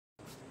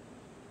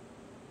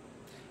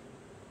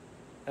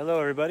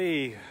Hello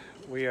everybody,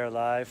 we are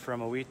live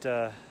from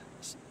Oita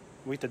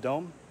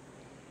Dome,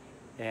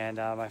 and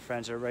my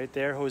friends are right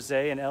there,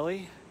 Jose and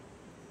Ellie.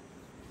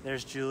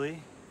 There's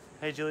Julie.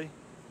 Hey Julie.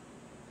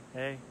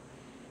 Hey.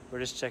 We're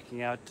just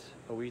checking out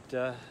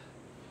Oita,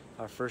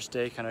 our first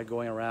day, kind of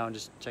going around,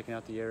 just checking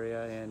out the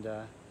area, and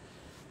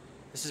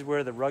this is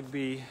where the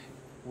Rugby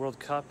World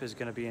Cup is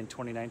going to be in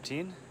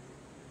 2019.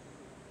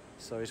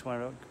 So I just wanted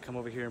to come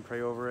over here and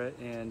pray over it,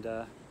 and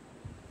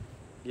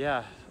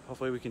yeah,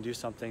 hopefully we can do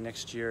something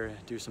next year,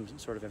 do some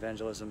sort of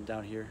evangelism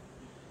down here.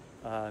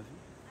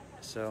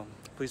 So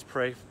please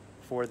pray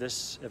for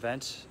this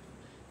event,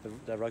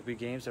 the rugby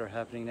games that are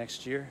happening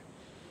next year.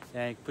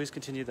 And please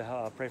continue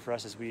to pray for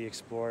us as we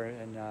explore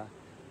and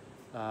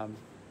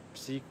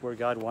seek where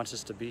God wants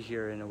us to be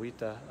here in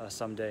Oita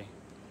someday.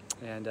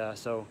 And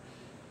so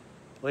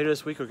later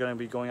this week we're going to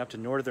be going up to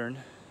northern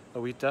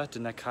Oita, to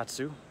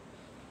Nakatsu,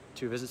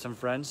 to visit some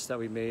friends that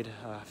we made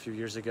a few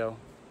years ago.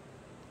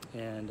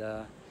 And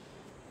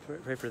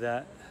pray for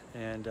that,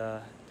 and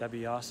that'd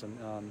be awesome.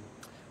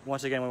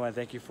 Once again, we want to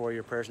thank you for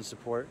your prayers and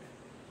support,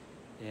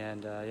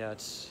 and yeah,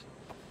 it's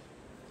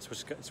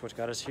what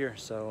got us here,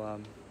 so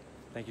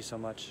thank you so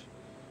much.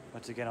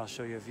 Once again, I'll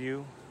show you a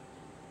view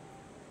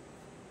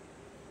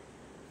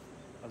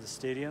of the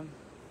stadium.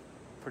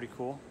 Pretty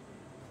cool.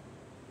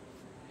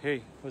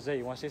 Hey, Jose,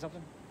 you want to say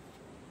something?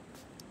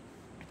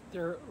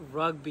 Their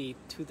Rugby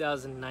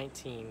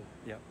 2019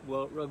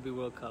 Rugby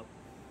World Cup.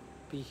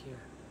 Be here.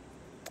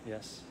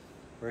 Yes.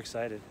 We're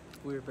excited.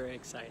 We're very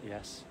excited.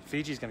 Yes.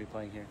 Fiji's going to be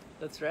playing here.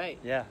 That's right.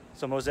 Yeah.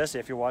 So Moses,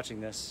 if you're watching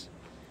this,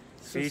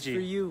 Fiji. This is for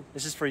you.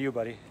 This is for you,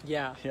 buddy.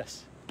 Yeah.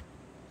 Yes.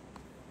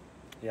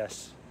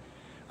 Yes.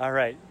 All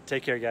right.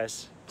 Take care,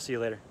 guys. See you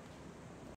later.